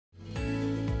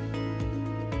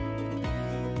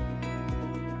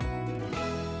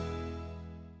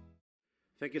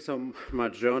Thank you so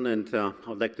much, John, and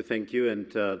I'd like to thank you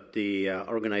and the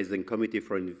organizing committee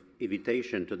for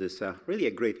invitation to this really a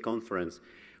great conference,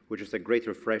 which is a great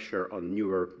refresher on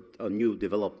new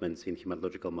developments in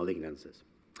hematological malignancies.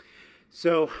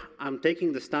 So I'm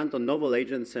taking the stand on novel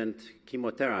agents and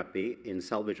chemotherapy in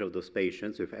salvage of those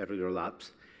patients with early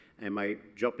relapse, and my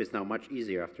job is now much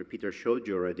easier after Peter showed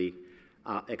you already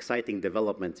exciting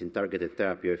developments in targeted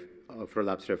therapy of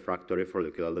relapsed refractory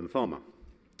follicular lymphoma.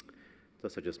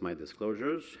 Those are just my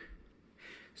disclosures.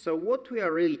 So what we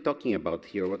are really talking about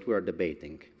here, what we are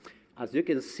debating, as you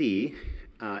can see,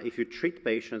 if you treat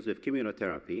patients with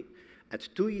chemotherapy, at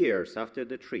 2 years after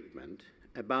the treatment,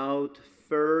 about a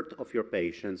third of your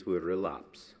patients will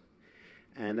relapse,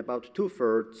 and about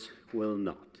 2/3 will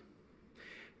not.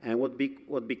 And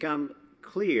what became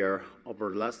clear over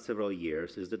the last several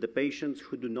years is that the patients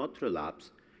who do not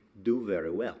relapse do very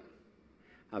well.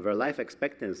 Their life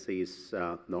expectancy is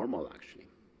normal, actually.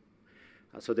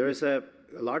 So there is a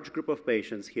large group of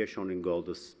patients here shown in gold,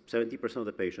 70% of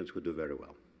the patients who do very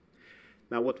well.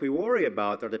 Now, what we worry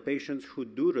about are the patients who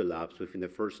do relapse within the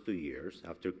first 2 years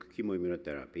after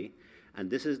chemoimmunotherapy, and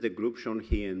this is the group shown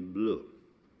here in blue.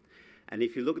 And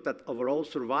if you look at that overall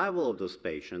survival of those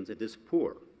patients, it is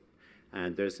poor.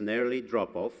 And there's an early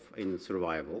drop-off in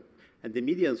survival, and the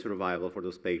median survival for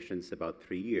those patients is about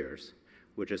 3 years,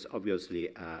 which is obviously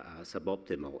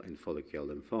suboptimal in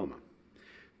follicular lymphoma.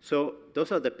 So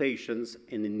those are the patients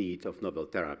in need of novel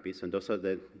therapies, and those are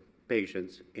the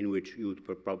patients in which you would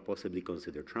possibly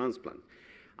consider transplant.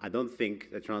 I don't think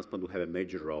the transplant will have a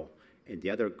major role in the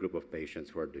other group of patients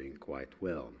who are doing quite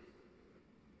well.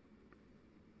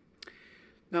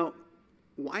 Now,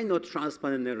 why not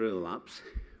transplant in a relapse?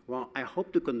 Well, I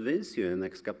hope to convince you in the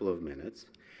next couple of minutes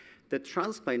that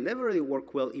transplant never really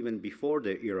worked well even before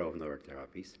the era of novel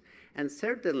therapies. And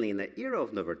certainly in the era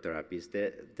of novel therapies,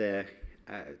 the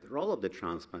role of the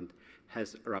transplant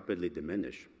has rapidly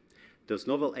diminished. Those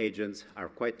novel agents are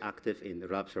quite active in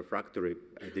relapsed refractory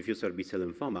diffuse large B-cell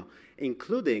lymphoma,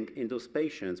 including in those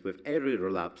patients with early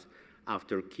relapse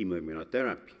after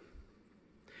chemoimmunotherapy.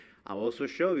 I'll also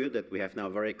show you that we have now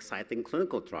very exciting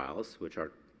clinical trials which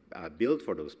are built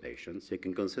for those patients. You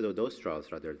can consider those trials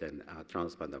rather than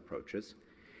transplant approaches.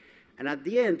 And at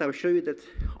the end, I'll show you that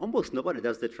almost nobody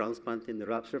does the transplant in the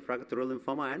relapsed refractory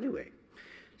lymphoma anyway.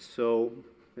 So,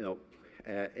 you know,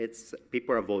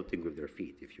 people are voting with their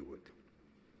feet, if you would.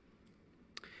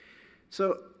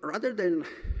 So rather than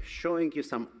showing you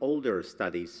some older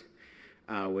studies,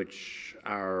 which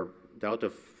are the out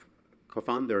of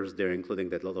co-founders there, including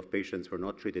that a lot of patients were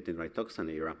not treated in Rituxan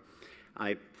era,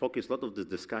 I focus a lot of this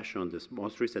discussion on this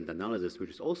most recent analysis, which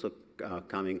is also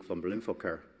coming from the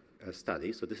LymphoCare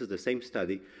study. So this is the same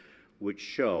study which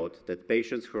showed that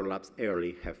patients who relapse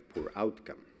early have poor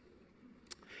outcome.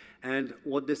 And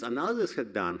what this analysis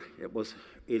had done,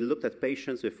 it looked at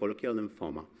patients with follicular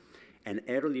lymphoma and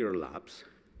early relapse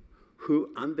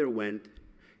who underwent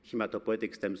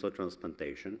hematopoietic stem cell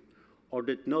transplantation or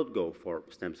did not go for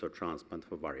stem cell transplant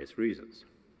for various reasons.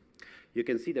 You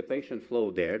can see the patient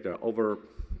flow there. There are over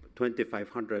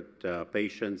 2,500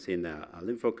 patients in a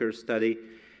LymphoCare study,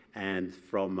 and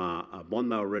from a bone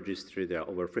marrow registry, there are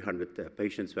over 300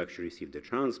 patients who actually received the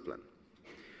transplant.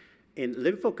 In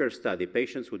LymphoCare study,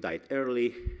 patients who died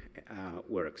early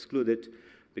were excluded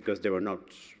because they were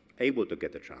not able to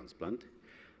get a transplant.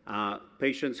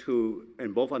 Patients who,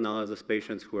 in both analyses,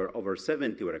 patients who are over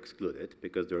 70 were excluded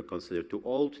because they were considered too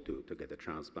old to get a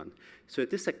transplant. So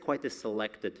it is quite a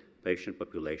selected patient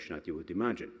population, as you would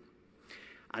imagine.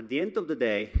 At the end of the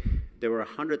day, there were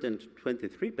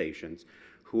 123 patients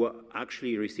who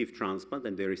actually received transplant,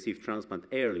 and they received transplant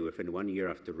early, within 1 year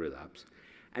after relapse.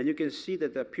 And you can see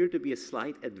that there appeared to be a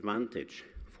slight advantage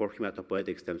for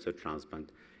hematopoietic stem cell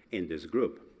transplant in this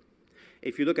group.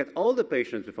 If you look at all the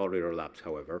patients with early relapse,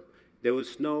 however, there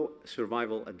was no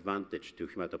survival advantage to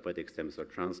hematopoietic stem cell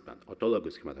transplant,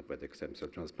 autologous hematopoietic stem cell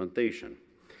transplantation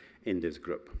in this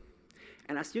group.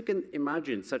 And as you can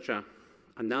imagine, such an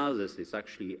analysis is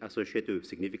actually associated with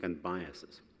significant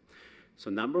biases. So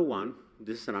number one,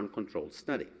 this is an uncontrolled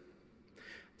study.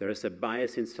 There is a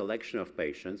bias in selection of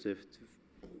patients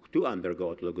to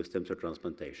undergo autologous stem cell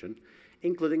transplantation,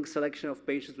 including selection of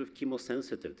patients with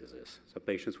chemosensitive disease, so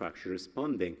patients who are actually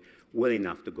responding well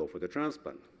enough to go for the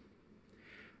transplant.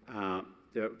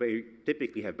 They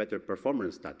typically have better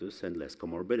performance status and less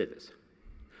comorbidities.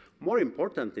 More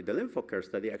importantly, the LymphoCare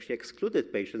study actually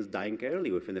excluded patients dying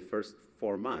early within the first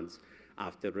 4 months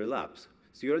after relapse.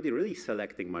 So you're already really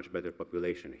selecting much better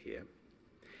population here.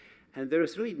 And there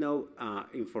is really no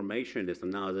information in this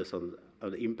analysis on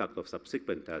the impact of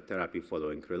subsequent therapy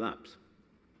following relapse.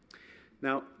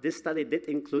 Now, this study did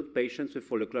include patients with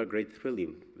follicular grade 3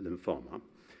 lymphoma.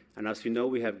 And as you know,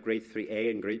 we have grade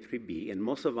 3A and grade 3B, and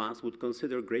most of us would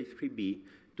consider grade 3B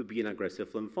to be an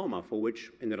aggressive lymphoma, for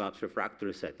which in the relapsed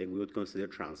refractory setting, we would consider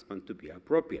transplant to be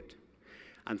appropriate.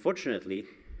 Unfortunately,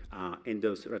 in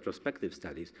those retrospective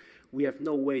studies, we have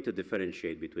no way to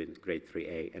differentiate between grade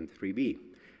 3A and 3B.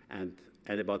 And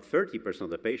about 30% of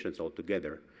the patients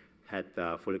altogether had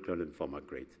follicular lymphoma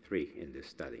grade 3 in this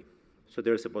study. So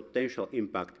there's a potential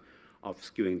impact of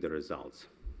skewing the results.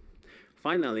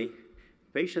 Finally,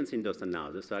 patients in those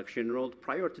analyses are actually enrolled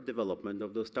prior to development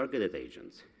of those targeted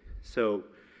agents,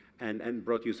 and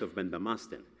broad use of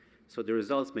bendamustine. So the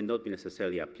results may not be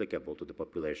necessarily applicable to the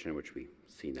population which we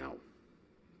see now.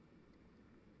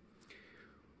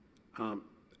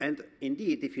 And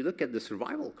indeed, if you look at the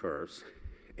survival curves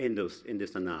in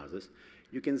this analysis,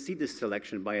 you can see this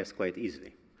selection bias quite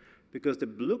easily. Because the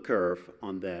blue curve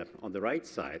on the right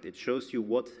side, it shows you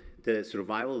what the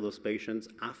survival of those patients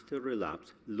after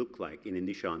relapse look like in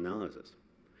initial analysis.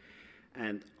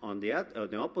 And on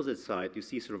the opposite side, you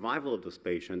see survival of those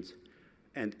patients.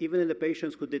 And even in the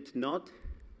patients who did not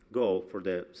go for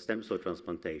the stem cell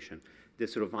transplantation, the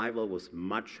survival was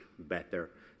much better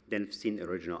than seen in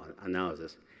original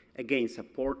analysis. Again,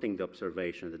 supporting the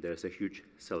observation that there's a huge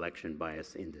selection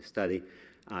bias in the study,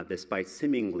 despite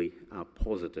seemingly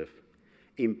positive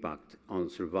impact on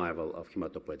survival of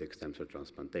hematopoietic stem cell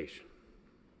transplantation.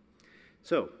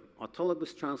 So,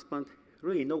 autologous transplant,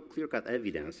 really no clear-cut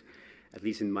evidence, at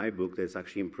least in my book, that's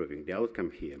actually improving the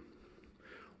outcome here.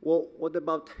 Well, what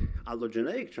about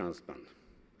allogeneic transplant?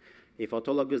 If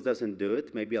autologous doesn't do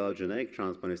it, maybe allogeneic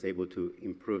transplant is able to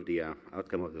improve the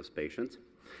outcome of those patients.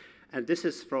 And this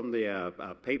is from the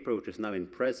paper which is now in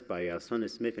press by Sonny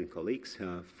Smith and colleagues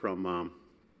from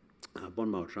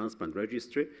bone marrow transplant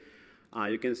registry.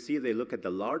 You can see they look at the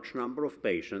large number of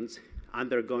patients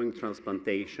undergoing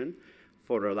transplantation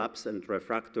for relapsed and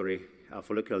refractory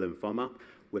follicular lymphoma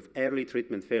with early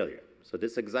treatment failure. So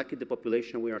this is exactly the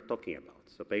population we are talking about.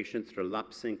 So patients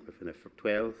relapsing within the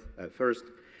first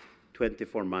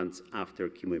 24 months after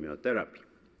chemoimmunotherapy.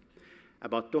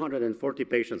 About 240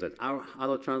 patients at our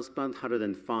allotransplant,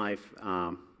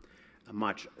 105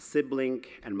 matched sibling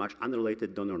and matched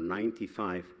unrelated donor,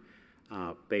 95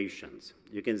 patients.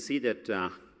 You can see that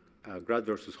graft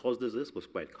versus host disease was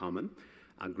quite common.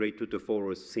 Grade 2 to 4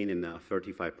 was seen in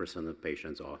 35% of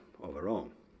patients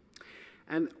overall.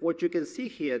 And what you can see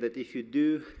here that if you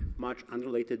do matched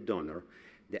unrelated donor,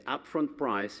 the upfront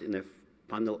price in the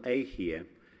panel A here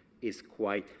is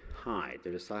quite high.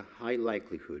 There is a high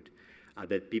likelihood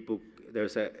that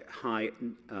there's a high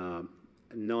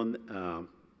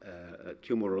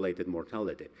non-tumor-related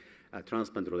mortality,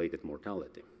 transplant-related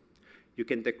mortality. You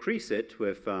can decrease it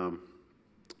with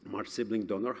matched sibling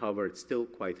donor, however, it's still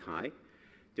quite high.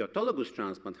 The autologous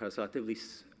transplant has relatively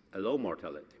low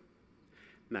mortality.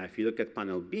 Now, if you look at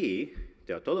panel B,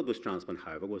 the autologous transplant,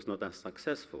 however, was not as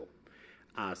successful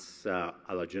as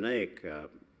allogeneic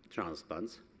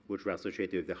transplants, which were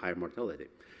associated with the higher mortality.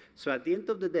 So at the end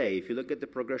of the day, if you look at the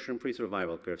progression-free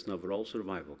survival curves and overall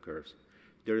survival curves,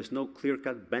 there is no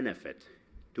clear-cut benefit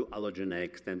to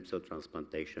allogeneic stem cell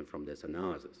transplantation from this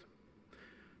analysis.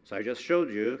 So I just showed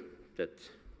you that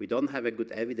we don't have a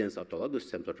good evidence autologous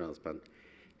stem cell transplant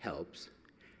helps,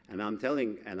 and I'm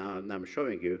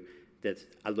showing you that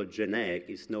allogeneic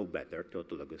is no better to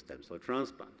autologous stem cell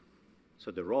transplant.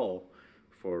 So the role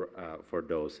for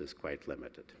those is quite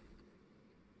limited.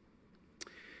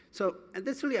 So, and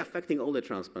that's really affecting all the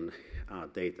transplant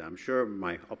data. I'm sure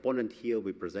my opponent here will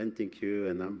be presenting to you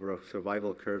a number of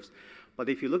survival curves. But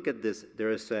if you look at this,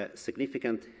 there is a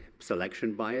significant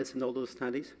selection bias in all those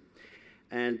studies.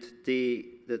 And the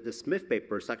Smith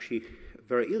paper is actually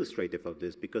very illustrative of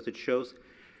this because it shows,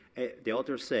 the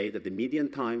authors say that the median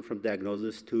time from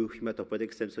diagnosis to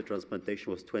hematopoietic stem cell transplantation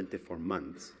was 24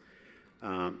 months.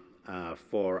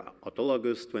 For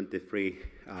autologous, 23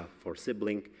 for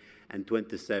sibling, and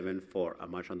 27 for a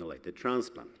matched unrelated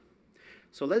transplant.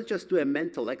 So let's just do a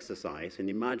mental exercise and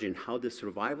imagine how the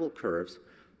survival curves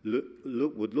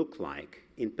would look like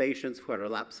in patients who are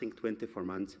relapsing 24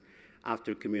 months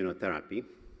after immunotherapy.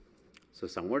 So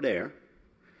somewhere there.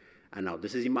 And now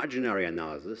this is imaginary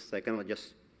analysis. So I can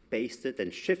just paste it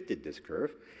and shifted this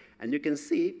curve. And you can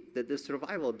see that the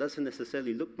survival doesn't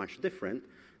necessarily look much different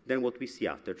than what we see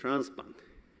after transplant.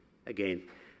 Again,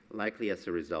 likely as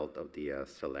a result of the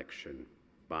selection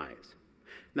bias.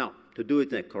 Now, to do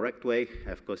it in a correct way,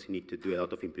 of course, you need to do a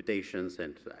lot of imputations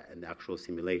and actual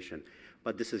simulation,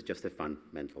 but this is just a fun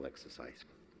mental exercise.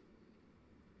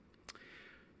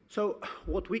 So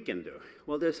what we can do?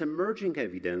 Well, there's emerging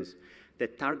evidence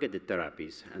that targeted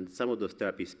therapies, and some of those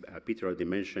therapies Peter already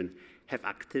mentioned, have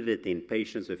activity in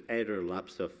patients with either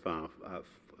relapse of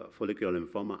follicular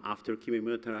lymphoma after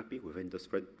chemoimmunotherapy within the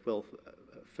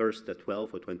first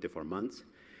 12 or 24 months.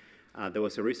 There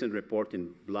was a recent report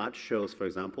in Blood shows, for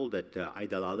example, that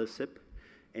idelalisib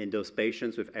in those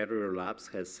patients with either relapse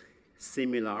has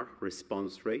similar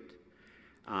response rate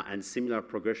and similar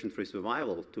progression-free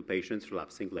survival to patients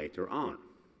relapsing later on.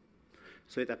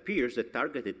 So it appears that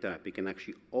targeted therapy can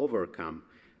actually overcome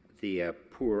the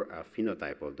poor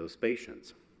phenotype of those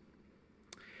patients.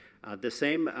 The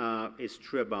same is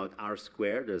true about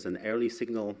R-squared. There's an early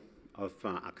signal of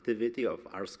activity of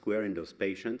R-squared in those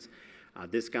patients.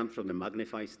 This comes from the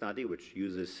MAGNIFY study, which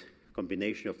uses a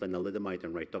combination of lenalidomide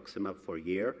and rituximab for a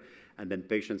year, and then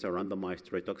patients are randomized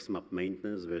to rituximab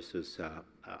maintenance versus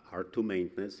R2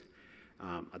 maintenance,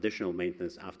 additional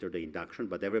maintenance after the induction,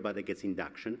 but everybody gets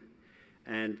induction.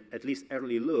 And at least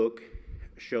early look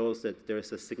shows that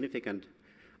there's a significant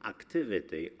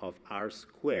activity of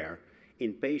R-square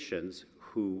in patients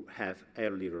who have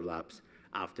early relapse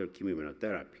after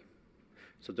chemoimmunotherapy.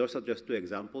 So those are just two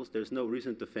examples. There's no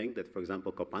reason to think that, for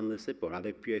example, copanlisib or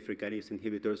other PI3 kinase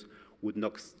inhibitors would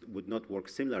not work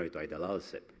similarly to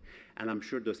idelalisib. And I'm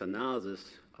sure those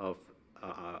analyses of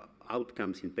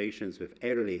outcomes in patients with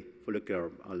early follicular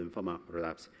lymphoma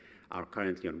relapse are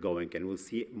currently ongoing, and we'll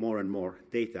see more and more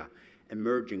data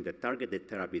emerging that targeted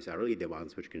therapies are really the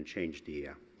ones which can change the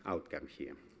outcome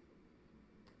here.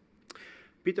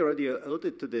 Peter already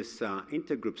alluded to this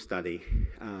intergroup study,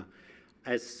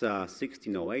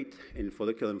 S1608 in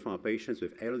follicular lymphoma patients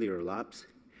with early relapse,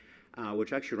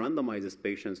 which actually randomizes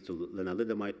patients to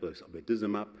lenalidomide plus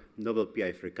obinutuzumab, novel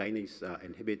PI3 kinase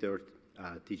inhibitor,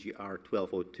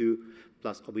 TGR-1202,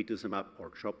 plus obinutuzumab or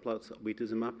CHOP plus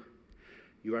obinutuzumab.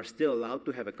 You are still allowed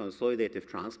to have a consolidative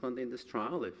transplant in this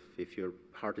trial if your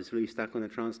heart is really stuck on a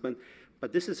transplant,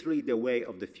 but this is really the way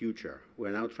of the future.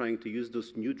 We're now trying to use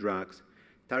those new drugs,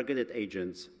 targeted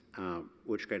agents,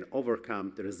 which can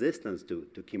overcome the resistance to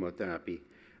chemotherapy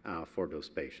for those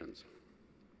patients.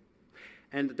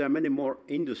 And there are many more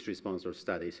industry-sponsored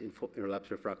studies in relapsed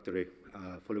refractory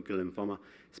follicular lymphoma,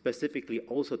 specifically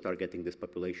also targeting this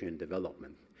population in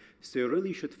development. So you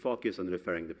really should focus on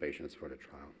referring the patients for the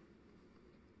trial.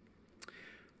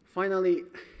 Finally,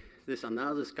 this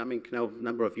analysis coming now a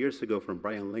number of years ago from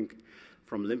Brian Link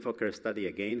from LymphoCare study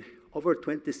again, over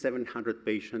 2,700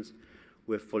 patients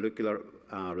with follicular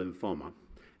lymphoma.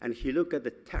 And he looked at the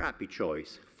therapy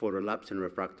choice for relapsed and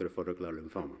refractory follicular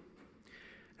lymphoma.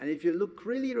 And if you look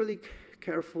really, really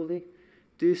carefully,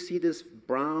 do you see this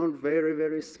brown, very,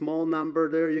 very small number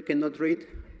there you cannot read?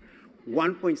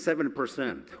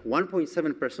 1.7%.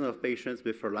 1.7% of patients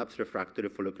with relapsed refractory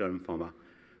follicular lymphoma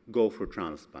go for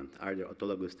transplant, either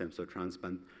autologous stem cell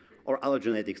transplant or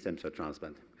allogeneic stem cell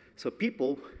transplant. So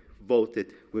people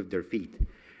voted with their feet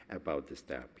about this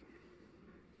therapy.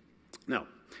 Now,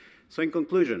 so in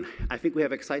conclusion, I think we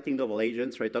have exciting novel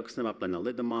agents, rituximab,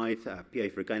 lenalidomide,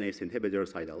 PI3 kinase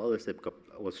inhibitors, idelalisib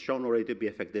was shown already to be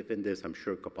effective in this. I'm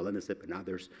sure copanlisib and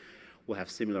others will have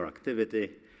similar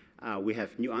activity. We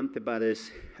have new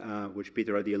antibodies, which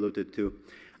Peter already alluded to.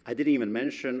 I didn't even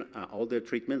mention all the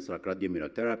treatments like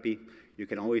radioimmunotherapy. You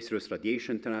can always use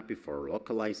radiation therapy for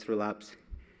localized relapse.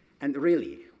 And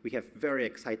really, we have very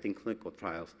exciting clinical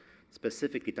trials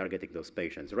specifically targeting those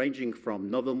patients, ranging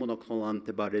from novel monoclonal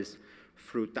antibodies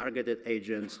through targeted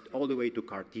agents all the way to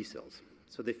CAR T cells.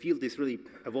 So the field is really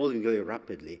evolving really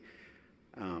rapidly.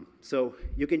 So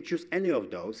you can choose any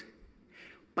of those,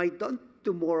 but don't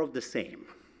do more of the same.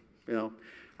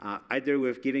 Either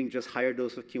with giving just higher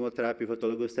dose of chemotherapy for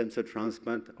autologous stem cell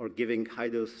transplant or giving high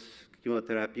dose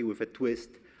chemotherapy with a twist,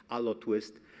 allo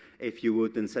twist, if you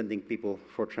would, and sending people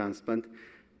for transplant.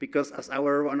 Because as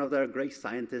one of our great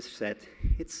scientists said,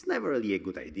 it's never really a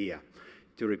good idea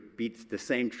to repeat the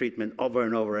same treatment over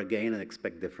and over again and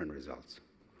expect different results.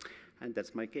 And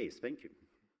that's my case. Thank you.